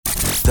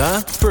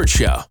The Burt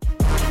Show.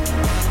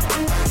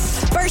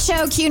 Burt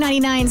Show,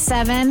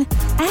 Q99.7.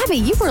 Abby,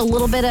 you were a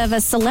little bit of a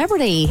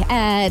celebrity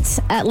at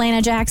Atlanta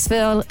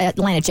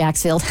Hartsfield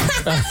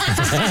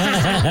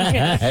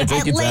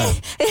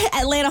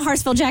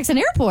Jackson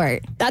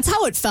Airport. That's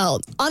how it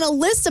felt. On a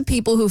list of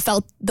people who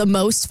felt the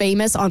most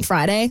famous on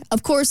Friday,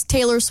 of course,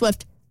 Taylor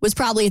Swift was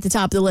probably at the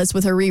top of the list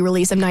with her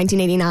re-release of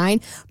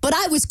 1989, but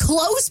I was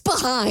close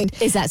behind.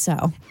 Is that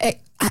so?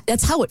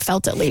 That's how it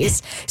felt, at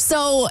least.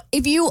 So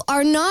if you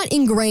are not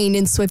ingrained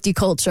in Swiftie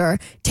culture,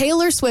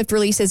 Taylor Swift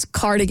releases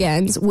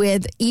cardigans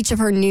with each of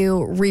her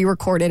new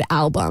re-recorded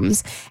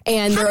albums.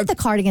 And how did the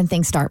cardigan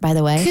thing start, by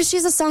the way? Because she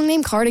has a song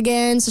named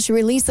Cardigan, so she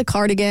released the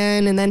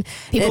cardigan, and then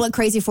people went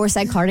crazy for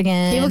said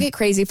cardigan. People get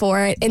crazy for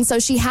it. And so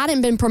she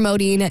hadn't been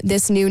promoting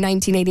this new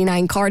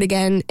 1989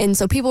 cardigan, and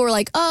so people were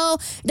like, oh,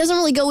 it doesn't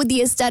really go with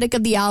the aesthetic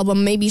of the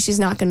album. Maybe she's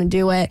not going to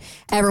do it.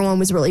 Everyone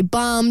was really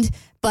bummed.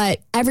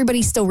 But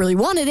everybody still really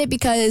wanted it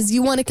because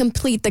you want to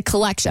complete the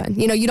collection.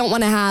 You know, you don't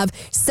want to have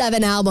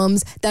 7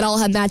 albums that all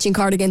have matching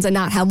cardigans and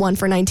not have one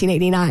for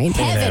 1989.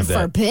 Heaven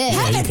forbid.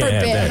 Heaven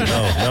forbid.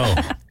 No.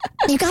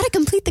 You got to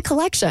complete the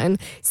collection.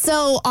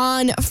 So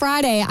on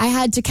Friday, I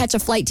had to catch a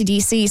flight to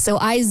D.C., so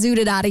I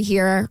zooted out of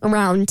here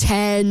around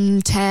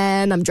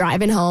 10:10. I'm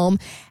driving home,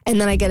 and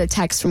then I get a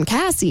text from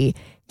Cassie.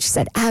 She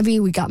said,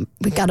 Abby, we got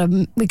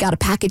a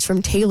package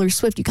from Taylor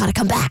Swift. You got to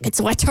come back. And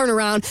so I turn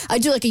around. I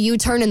do like a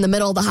U-turn in the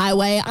middle of the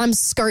highway. I'm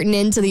skirting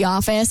into the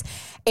office,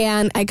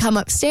 and I come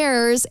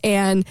upstairs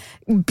and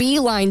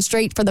beeline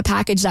straight for the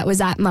package that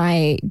was at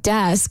my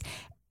desk.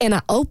 And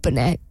I open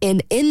it,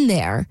 and in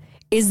there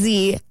is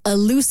the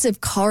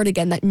elusive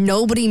cardigan that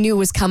nobody knew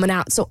was coming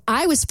out. So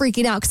I was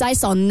freaking out because I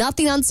saw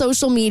nothing on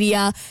social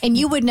media. And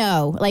you would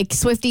know, like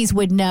Swifties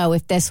would know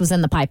if this was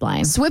in the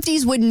pipeline.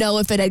 Swifties would know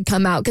if it had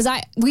come out because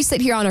we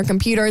sit here on our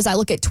computers. I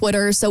look at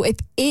Twitter. So if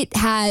it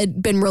had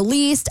been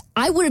released,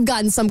 I would have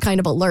gotten some kind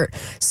of alert.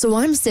 So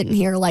I'm sitting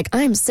here like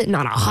I'm sitting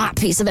on a hot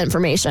piece of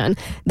information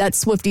that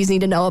Swifties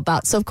need to know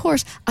about. So of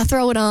course I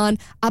throw it on.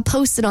 I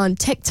post it on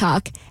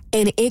TikTok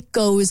and it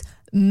goes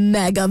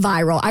mega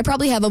viral. I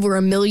probably have over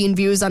 1 million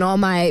views on all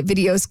my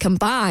videos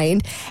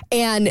combined.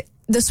 And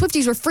the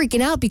Swifties were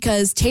freaking out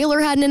because Taylor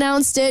hadn't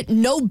announced it.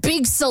 No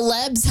big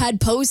celebs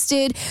had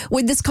posted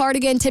with this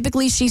cardigan.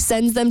 Typically, she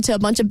sends them to a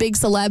bunch of big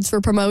celebs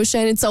for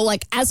promotion. And so,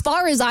 like, as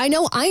far as I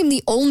know, I am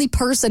the only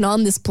person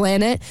on this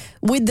planet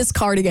with this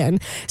cardigan.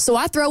 So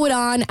I throw it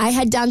on. I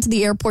head down to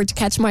the airport to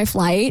catch my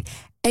flight.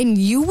 And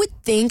you would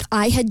think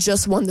I had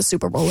just won the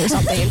Super Bowl or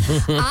something.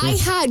 I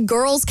had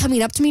girls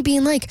coming up to me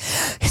being like,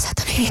 is that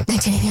the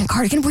 1989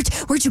 cardigan?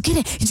 Where'd you get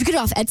it? Did you get it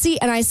off Etsy?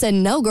 And I said,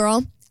 no,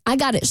 girl. I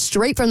got it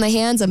straight from the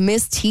hands of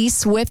Miss T.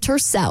 Swift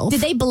herself.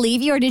 Did they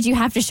believe you, or did you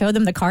have to show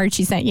them the card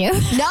she sent you?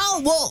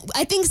 No, well,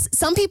 I think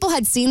some people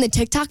had seen the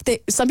TikTok.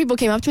 Some people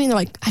came up to me and they're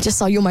like, I just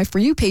saw you on my For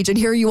You page, and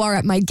here you are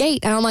at my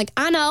gate. And I'm like,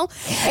 I know.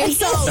 And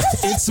so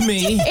It's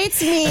me.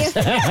 It's me.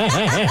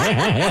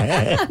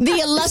 The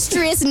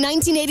illustrious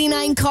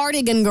 1989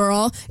 cardigan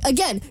girl.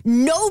 Again,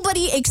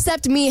 nobody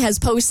except me has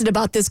posted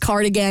about this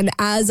cardigan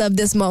as of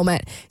this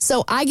moment.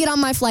 So I get on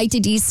my flight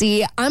to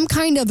D.C. I'm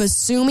kind of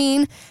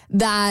assuming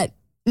that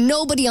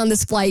nobody on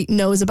this flight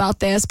knows about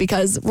this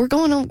because we're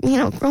going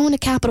to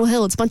Capitol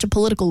Hill. It's a bunch of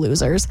political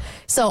losers.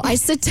 So I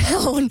sit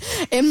down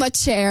in my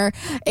chair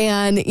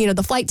and,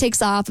 the flight takes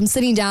off. I'm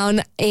sitting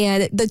down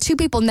and the 2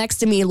 people next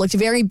to me looked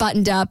very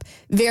buttoned up,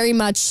 very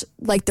much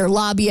like they're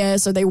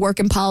lobbyists or they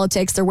work in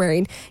politics. They're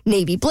wearing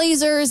navy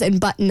blazers and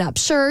button up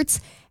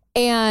shirts.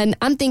 And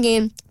I'm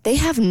thinking, they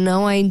have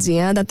no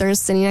idea that they're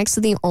sitting next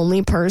to the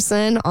only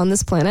person on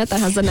this planet that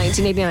has the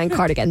 1989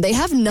 cardigan. They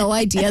have no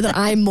idea that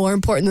I'm more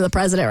important than the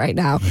president right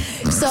now.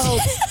 So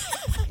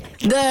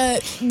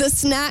the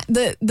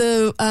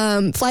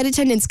flight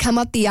attendants come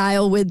up the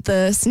aisle with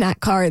the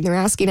snack cart and they're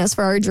asking us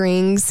for our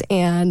drinks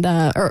and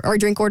our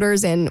drink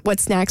orders and what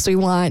snacks we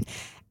want.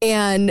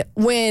 And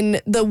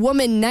when the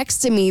woman next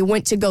to me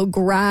went to go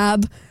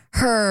grab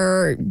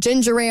her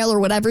ginger ale or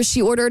whatever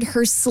she ordered,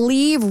 her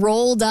sleeve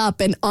rolled up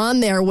and on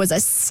there was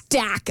a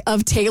stack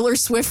of Taylor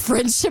Swift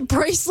friendship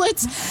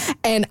bracelets.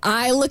 And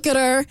I look at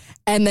her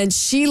and then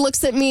she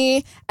looks at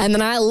me and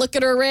then I look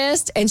at her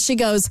wrist and she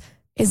goes,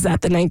 is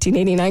that the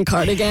 1989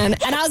 cardigan?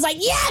 And I was like,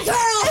 yeah,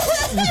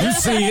 girl. You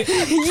see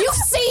it. You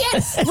see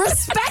it.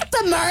 Respect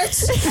the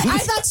merch. I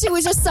thought she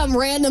was just some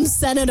random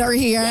senator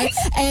here.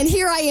 And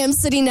here I am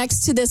sitting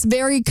next to this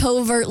very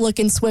covert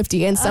looking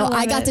Swiftie. And so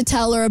I got to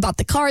tell her about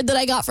the card that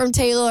I got from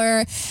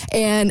Taylor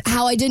and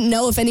how I didn't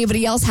know if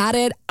anybody else had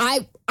it.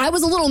 I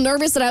was a little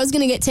nervous that I was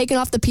going to get taken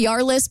off the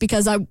PR list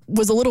because I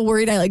was a little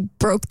worried I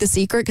broke the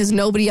secret because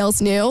nobody else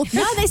knew.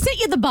 No, they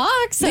sent you the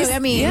box. So, at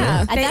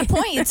that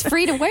point, it's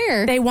free to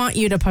wear. They want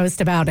you to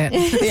post about it.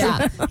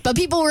 Yeah. But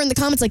people were in the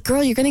comments like,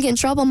 girl, you're going to get in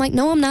trouble. I'm like,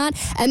 no, I'm not.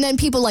 And then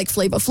people like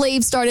Flava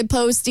Flav started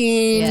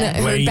posting.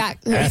 Wait,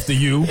 after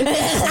you.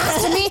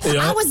 After me.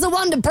 Yeah. I was the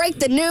one to break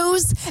the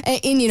news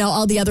and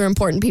all the other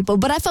important people.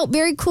 But I felt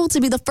very cool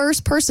to be the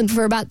first person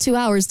for about 2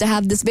 hours to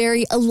have this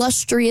very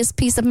illustrious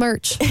piece of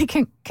merch.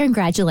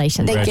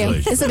 Congratulations. Thank you.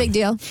 It's a big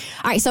deal. All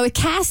right, so is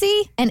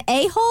Cassie an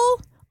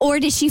a-hole Or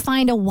did she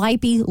find a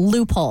wifey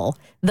loophole?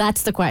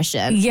 That's the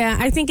question. Yeah,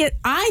 I think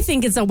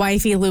it's a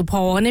wifey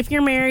loophole. And if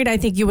you're married, I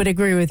think you would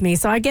agree with me.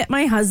 So I get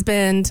my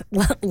husband,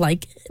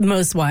 like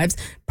most wives,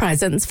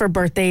 presents for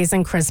birthdays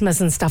and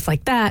Christmas and stuff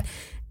like that.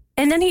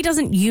 And then he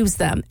doesn't use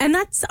them. And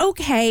that's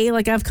okay.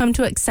 Like, I've come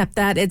to accept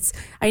that.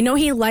 I know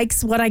he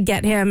likes what I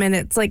get him, and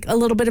it's like a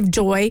little bit of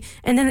joy.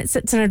 And then it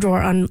sits in a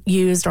drawer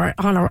unused or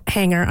on a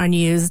hanger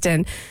unused.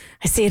 And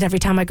I see it every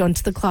time I go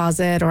into the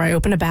closet or I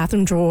open a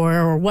bathroom drawer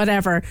or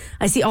whatever.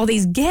 I see all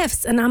these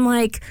gifts and I'm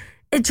like,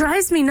 it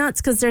drives me nuts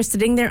because they're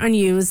sitting there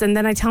unused. And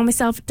then I tell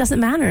myself, it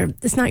doesn't matter.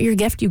 It's not your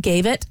gift. You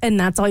gave it and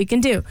that's all you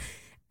can do.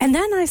 And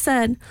then I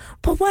said,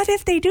 but what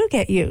if they do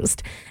get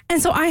used?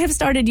 And so I have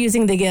started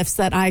using the gifts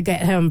that I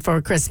get him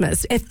for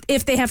Christmas.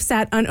 If they have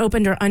sat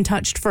unopened or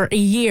untouched for a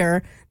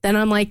year, then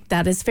I'm like,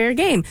 that is fair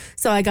game.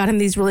 So I got him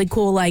these really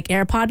cool like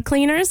AirPod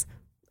cleaners.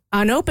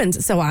 Unopened,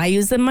 so I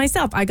use them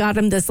myself. I got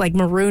him this like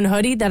maroon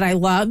hoodie that I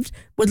loved,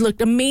 would look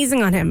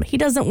amazing on him. He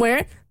doesn't wear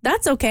it.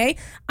 That's okay.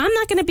 I'm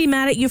not going to be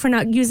mad at you for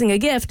not using a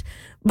gift,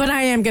 but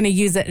I am going to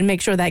use it and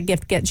make sure that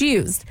gift gets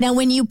used. Now,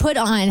 when you put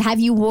on, have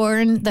you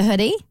worn the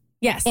hoodie?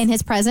 Yes. In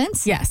his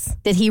presence? Yes.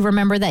 Did he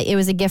remember that it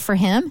was a gift for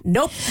him?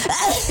 Nope.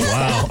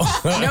 Wow.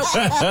 Nope.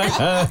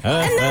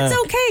 And that's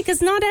okay,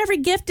 because not every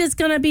gift is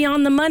going to be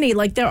on the money.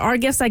 Like, there are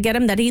gifts I get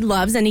him that he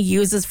loves and he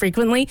uses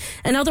frequently,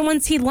 and other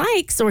ones he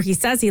likes, or he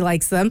says he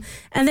likes them,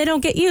 and they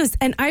don't get used.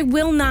 And I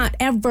will not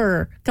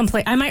ever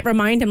complain. I might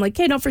remind him, like,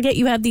 hey, don't forget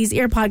you have these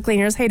AirPod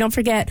cleaners. Hey, don't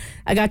forget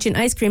I got you an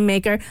ice cream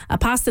maker, a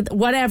pasta,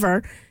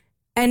 whatever.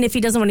 And if he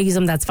doesn't want to use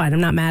them, that's fine.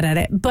 I'm not mad at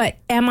it. But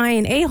am I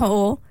an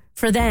a-hole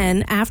for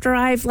then, after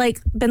I've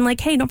been like,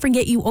 hey, don't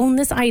forget you own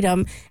this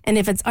item, and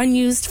if it's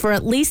unused for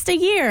at least a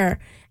year,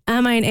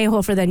 am I an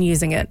a-hole for then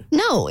using it?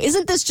 No,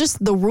 isn't this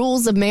just the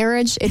rules of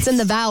marriage? It's in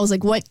the vows,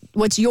 like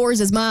what's yours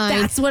is mine.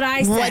 That's what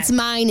I said. What's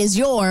mine is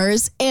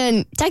yours.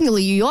 And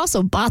technically, you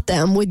also bought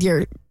them with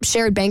your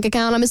shared bank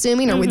account, I'm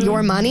assuming, or with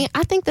your money.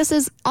 I think this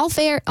is all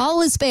fair.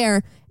 All is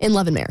fair in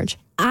love and marriage.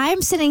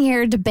 I'm sitting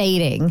here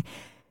debating.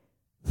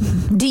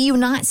 Do you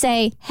not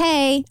say,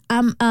 hey,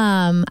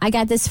 I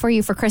got this for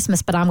you for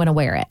Christmas, but I'm going to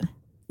wear it?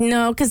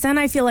 No, because then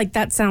I feel like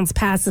that sounds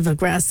passive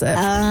aggressive.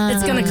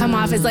 It's going to come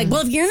off as like,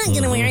 well, if you're not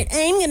going to wear it,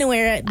 I'm going to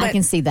wear it. But I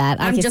can see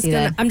that. I'm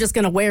just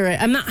going to wear it.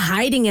 I'm not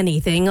hiding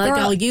anything. Like,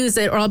 Girl. I'll use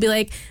it, or I'll be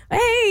like,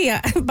 hey,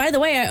 by the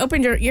way, I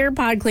opened your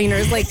earpod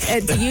cleaners, like,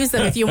 to use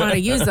them if you want to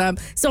use them.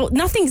 So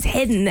nothing's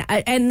hidden.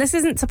 And this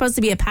isn't supposed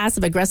to be a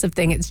passive aggressive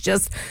thing. It's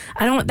just,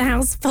 I don't want the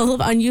house full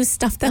of unused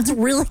stuff. That's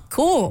really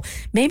cool.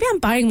 Maybe I'm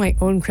buying my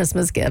own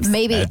Christmas gifts.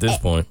 Maybe At this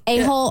point,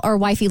 a-hole or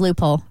wifey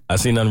loophole. I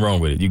see nothing wrong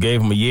with it. You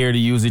gave him a year to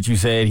use it. You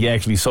said he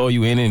actually saw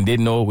you in it and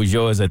didn't know it was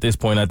yours. At this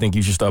point, I think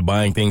you should start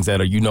buying things that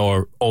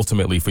are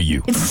ultimately for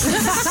you.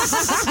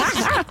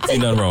 See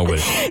nothing wrong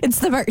with it. It's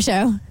the Burt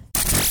Show.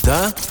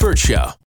 The Burt Show.